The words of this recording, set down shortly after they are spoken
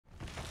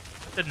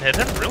Didn't hit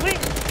him, really?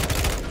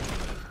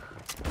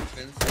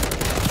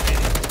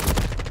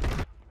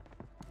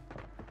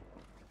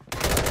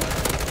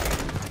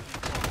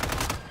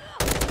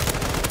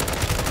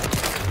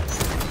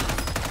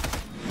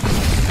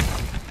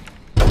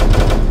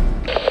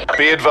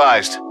 Be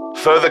advised,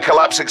 further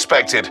collapse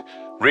expected.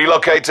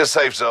 Relocate to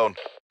safe zone.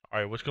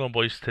 Alright, what's going on,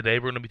 boys? Today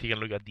we're going to be taking a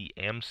look at the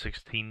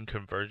M16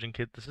 conversion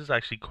kit. This is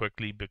actually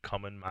quickly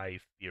becoming my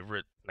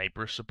favorite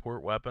sniper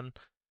support weapon.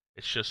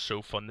 It's just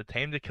so fun. The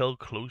time to kill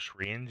close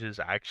range is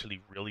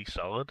actually really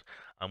solid.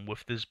 And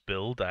with this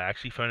build, I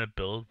actually found a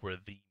build where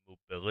the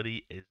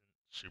mobility isn't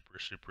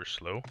super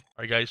slow.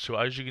 Alright guys, so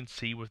as you can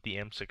see with the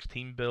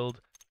M16 build,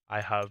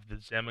 I have the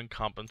Zeman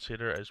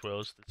compensator as well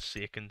as the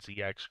Seiken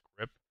ZX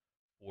grip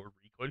for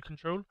recoil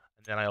control,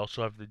 and then I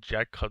also have the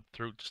Jet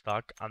Cutthroat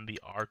stock and the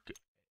Arc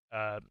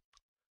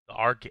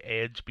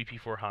Edge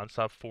BP4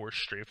 handstaff for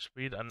strafe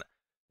speed. And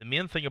the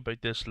main thing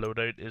about this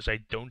loadout is I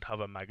don't have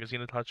a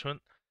magazine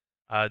attachment.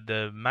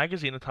 The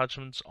magazine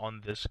attachments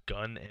on this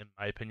gun, in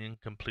my opinion,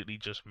 completely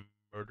just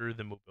murder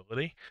the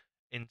mobility.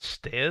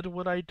 Instead,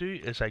 what I do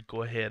is I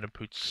go ahead and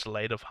put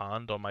sleight of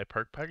hand on my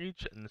perk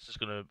package, and this is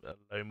going to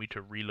allow me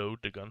to reload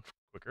the gun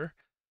quicker.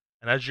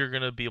 And as you're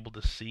going to be able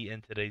to see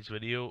in today's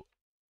video,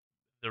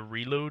 the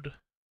reload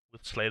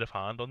with sleight of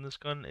hand on this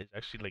gun is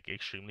actually like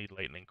extremely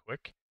lightning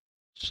quick.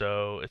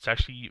 So it's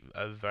actually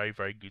a very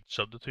good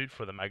substitute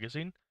for the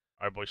magazine.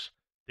 Alright boys,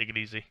 take it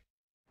easy.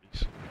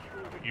 Please.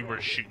 You were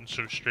shooting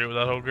so straight with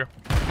that Holger.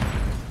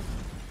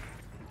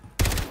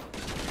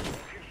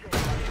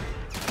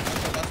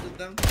 Busted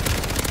them.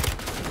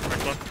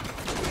 First one.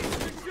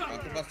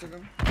 Busted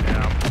them.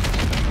 Yeah.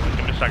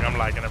 Give me a second, I'm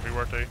lagging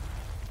everywhere too.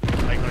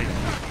 Like,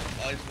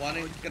 oh, he's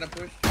wanting, he's gonna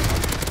push.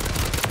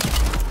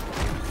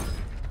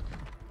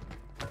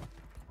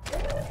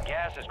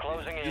 Gas is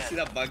closing in. You see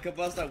that bunker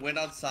bust that went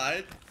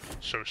outside?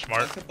 so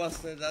smart. Bunker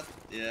busted that?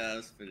 Yeah,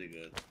 that's pretty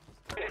good.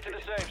 Get to the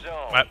safe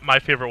zone. My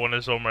favorite one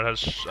is the one where it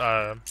has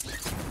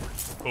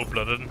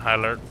cold-blooded and high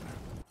alert.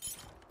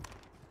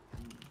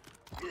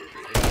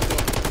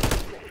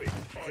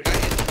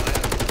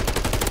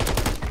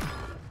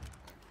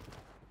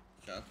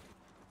 Shot.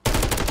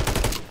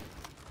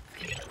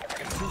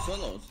 Two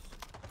solos.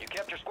 You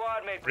kept your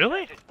squad mate.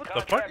 Really? protected. What the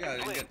Contract fuck? Yeah, I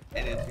didn't complete.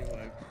 get any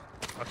teamwork.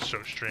 That's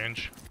so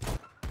strange.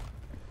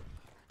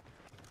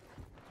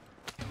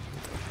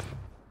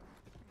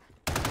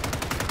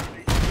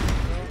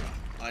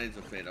 I need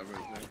to fade up real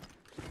quick.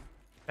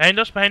 Behind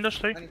us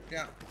too.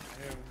 Yeah.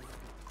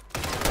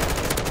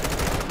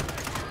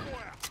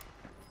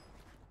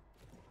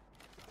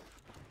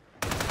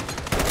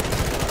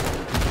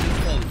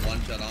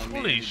 One shot on me.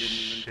 Holy He didn't even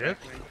shit. track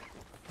me.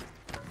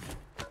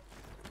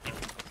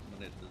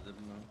 But it doesn't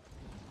know.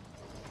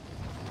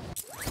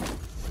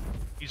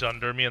 He's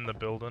under me in the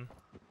building.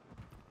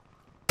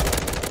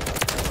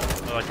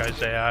 Oh, that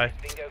guy's AI.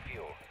 Bingo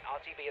fuel.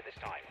 RTV at this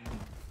time.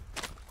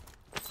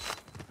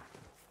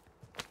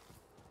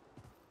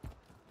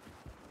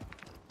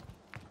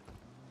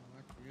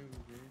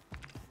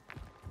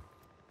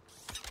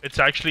 It's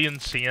actually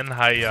insane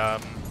how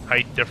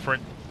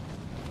different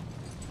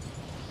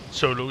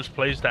solos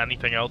plays to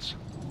anything else.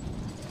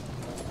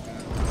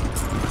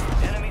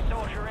 Enemy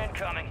soldier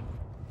incoming.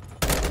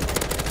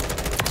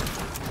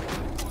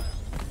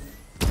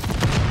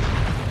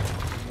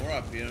 More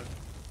up here.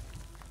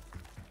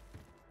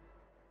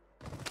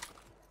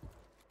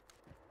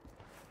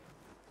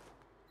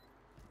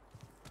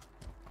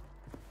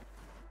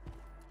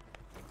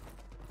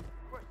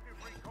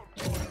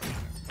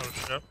 Oh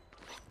shit.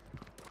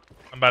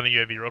 I'm banning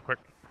UAV real quick.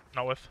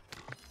 Not with.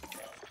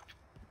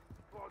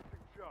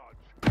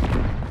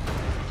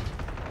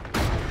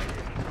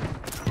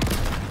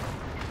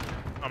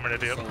 I'm an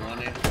idiot. So on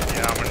it.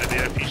 Yeah, I'm an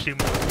idiot. If you see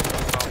what,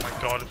 oh my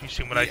god, if you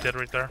see what I did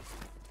right there.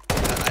 I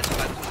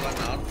tried to run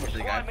out, but the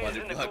guy Squad mates body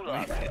in the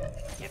blocked gulag. me.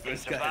 If you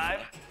First guy.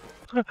 survive,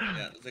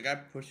 Yeah, there's a guy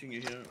pushing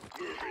you here.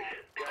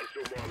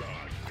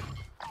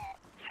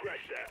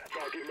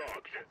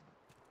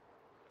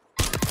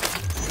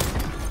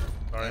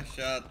 Sorry. Nice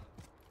shot.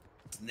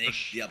 Snake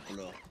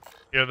Diablo.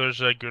 Yeah,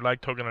 there's a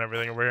gulag token and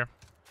everything over here.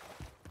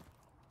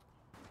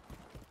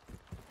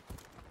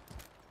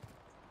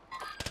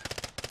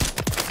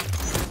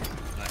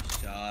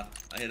 Nice shot.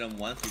 I hit him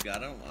once, you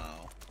got him?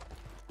 Wow.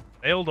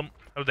 Nailed him.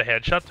 That was a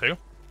headshot too.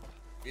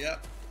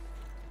 Yep.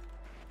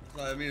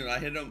 So I mean, I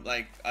hit him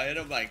like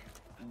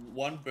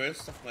one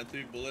burst of my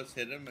 3 bullets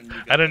hit him, and you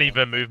got I didn't him.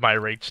 even move my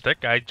right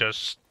stick. I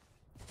just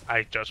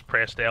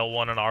pressed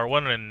L1 and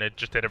R1 and it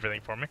just did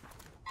everything for me.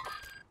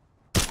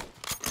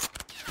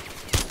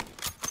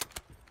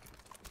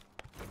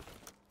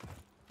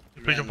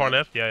 Pushing far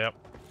left? Yeah, yeah.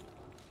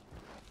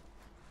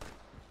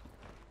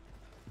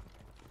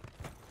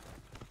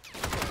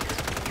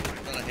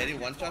 Gonna hit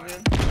him one shot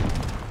in.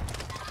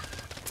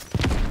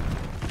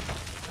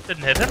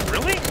 Didn't hit him,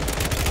 really?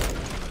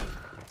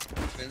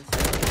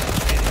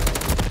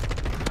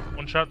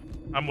 One shot.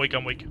 I'm weak.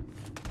 Almost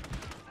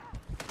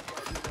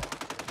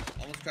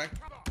cracked.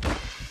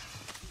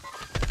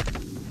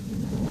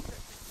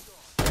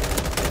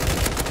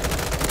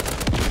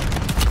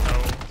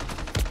 No.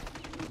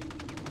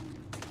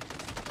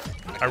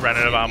 I ran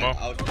out of ammo.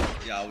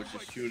 I was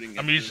just shooting.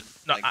 I'm using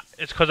no.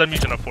 It's because I'm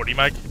using a 40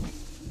 mag.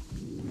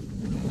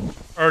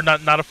 Or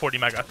not a 40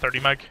 mag, a 30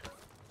 mag.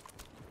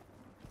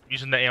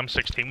 Using the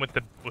M16 with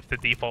the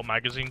default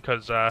magazine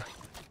because the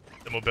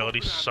mobility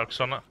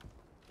sucks on it.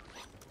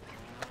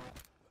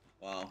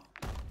 Wow.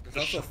 There's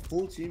also a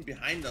full team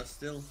behind us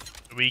still.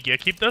 Do we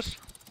keep this?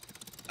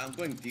 I'm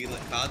going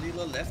car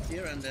dealer left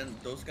here, and then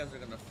those guys are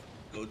gonna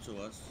go to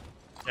us.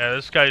 Yeah,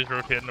 this guy's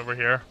rotating over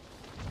here.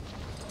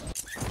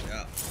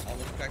 Yeah,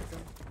 almost cracked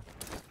him.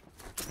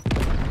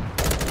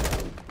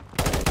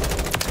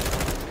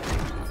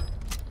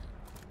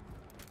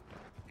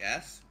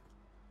 Gas?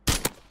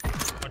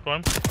 Like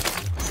one.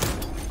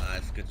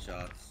 Nice, good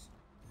shots.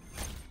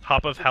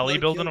 Top of heli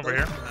building over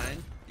here.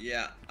 Behind.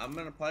 Yeah, I'm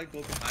gonna probably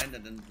go behind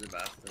and then zip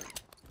after.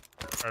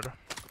 Right.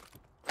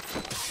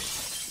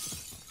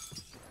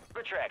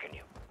 We're tracking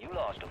you. You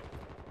lost them.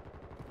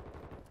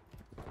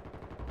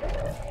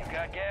 You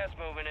got gas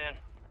moving in.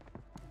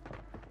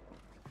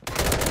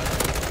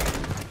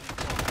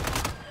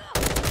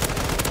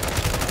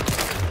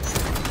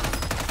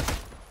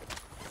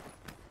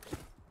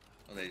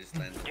 Oh, they just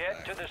landed.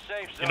 Get to the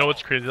safe zone. You know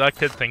what's crazy? That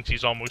kid thinks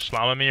he's almost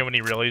slamming me when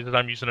he realizes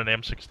I'm using an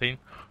M16.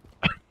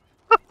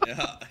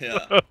 Yeah.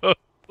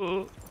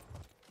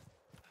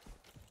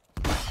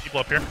 People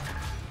up here.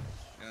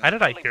 Yeah. How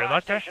did I hear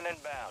that guy?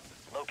 Inbound.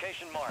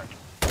 Location marked.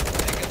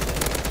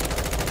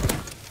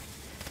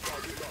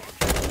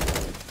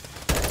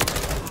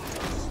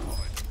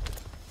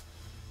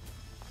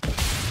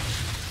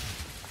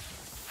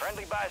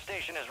 Friendly buy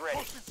station is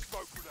ready.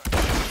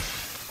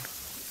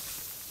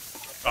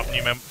 Dropping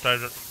you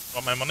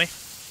got my money?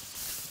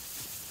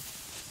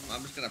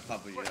 I'm just gonna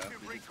pop you for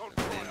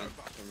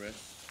risk.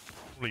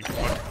 Holy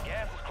fuck.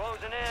 Gas is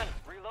closing in.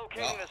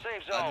 Relocating the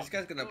safe zone. This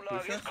guy's gonna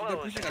push us.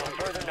 Closed. Pushing Until us.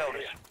 further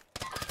notice.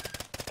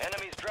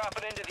 Enemies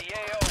dropping into the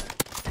AO.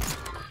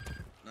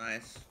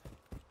 Nice.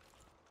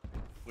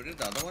 Where did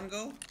the other one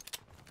go?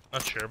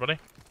 Not sure, buddy.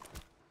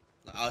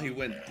 Oh, he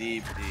went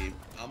deep.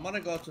 I'm gonna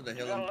go to the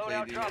hill and play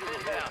Loadout deep. drop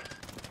inbound.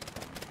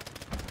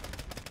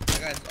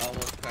 That guy's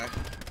almost cracked.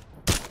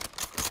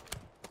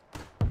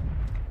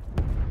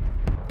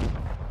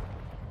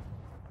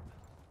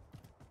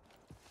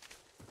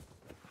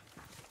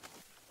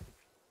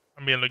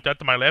 I'm being looked at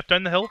to my left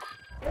down the hill.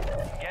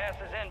 Gas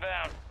is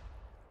inbound.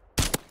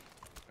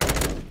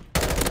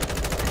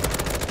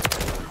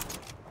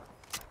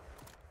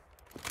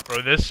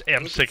 Bro, this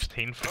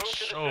M16 feels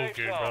so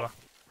good, brother.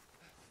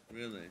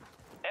 Really?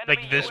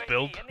 Like this UAV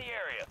build. in the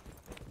area.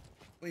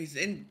 Wait, he's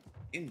in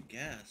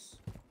gas.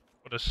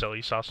 What a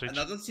silly sausage.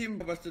 Another team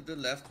was to the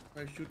left.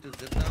 I shoot the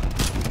zip down.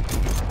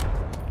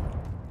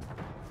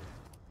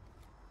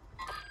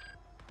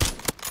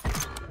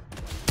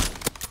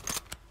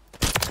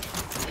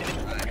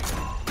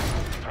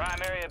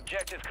 Primary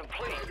objective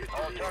complete.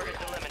 All targets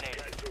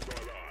eliminated.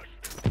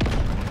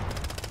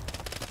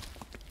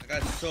 I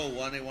got so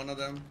one of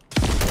them.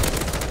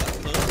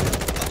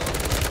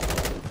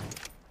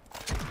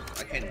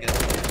 I can't get it.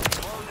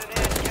 Closing in.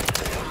 Get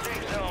to the new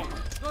safe zone.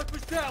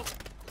 Sniper's down!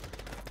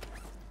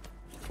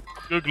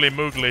 Googly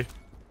moogly.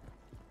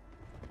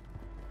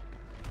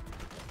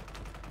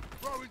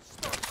 Throwing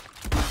smoke!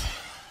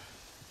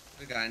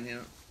 The guy in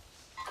here.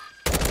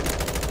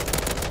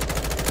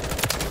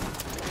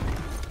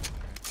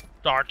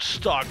 Dart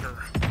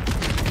Stalker.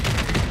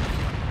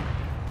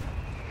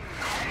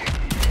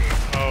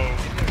 Oh.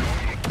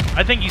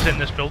 I think he's in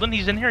this building.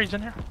 He's in here. He's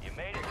in here. You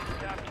made it to the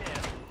top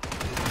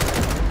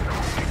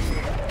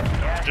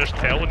 10. Just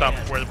tail with that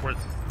where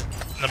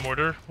the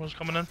mortar was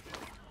coming in.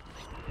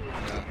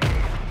 Yeah.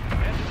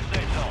 Get to the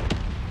safe zone.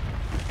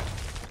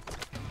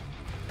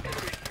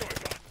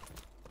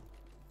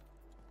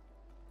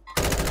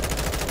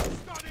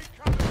 Stun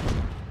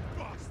incoming!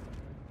 Bust!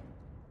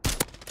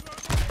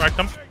 Cracked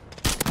him.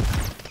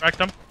 Cracked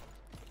him.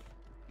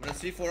 I'm gonna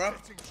C4 up.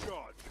 Getting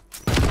charged.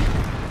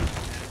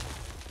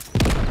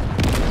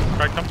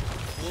 Cracked him.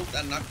 Moved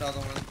and knocked the other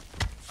one.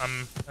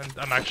 I'm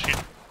actually.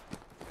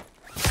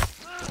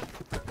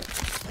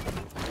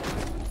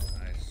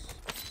 Nice.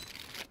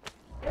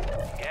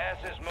 Gas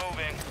is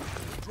moving.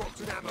 Dropped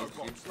an ammo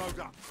box. Load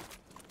up.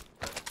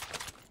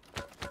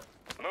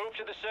 Move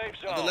to the safe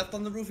On the zone. left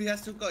on the roof, he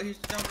has to go. He's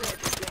jump. Get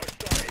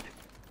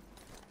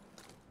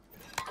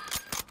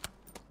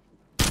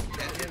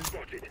him.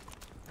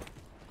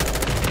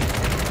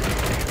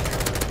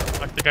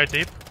 Knocked the guy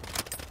deep.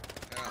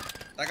 Yeah.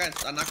 That guy.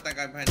 I knocked that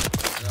guy behind.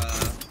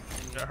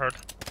 Got hurt.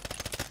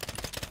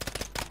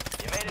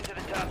 You made it to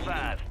the top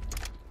 5.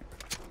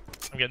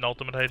 I'm getting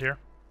ultimate hide here.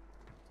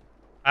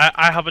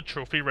 I have a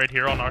trophy right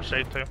here on our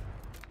side too.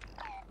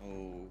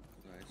 Oh,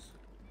 nice.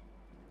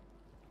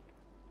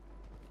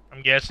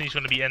 I'm guessing he's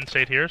going to be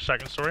inside here,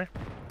 second story. I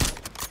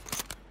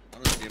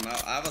don't see him.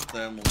 I have a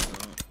thermal.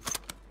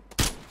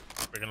 So.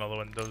 Breaking all the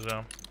windows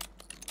down.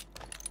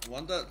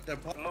 Wonder they're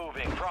probably.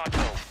 Moving pronto.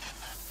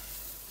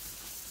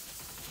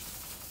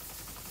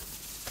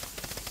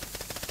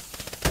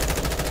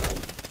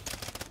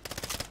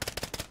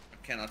 I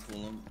cannot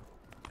fool him.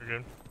 You're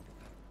good.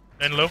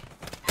 In low.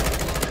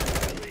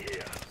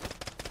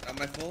 Got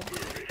my full.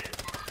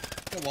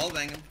 Can wall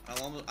bang him. I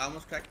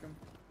almost cracked him.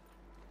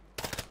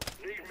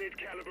 Need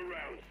mid-caliber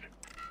rounds.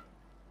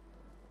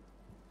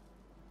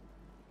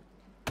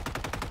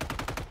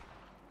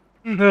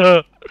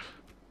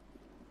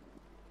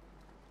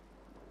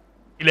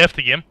 He left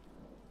the game.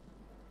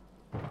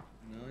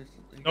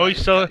 No, He's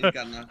still. he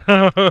got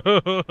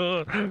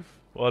knocked.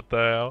 What the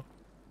hell?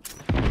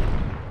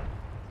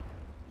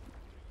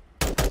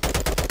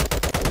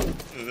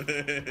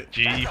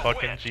 G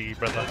fucking G,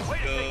 brother. Way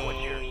to think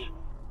with yours.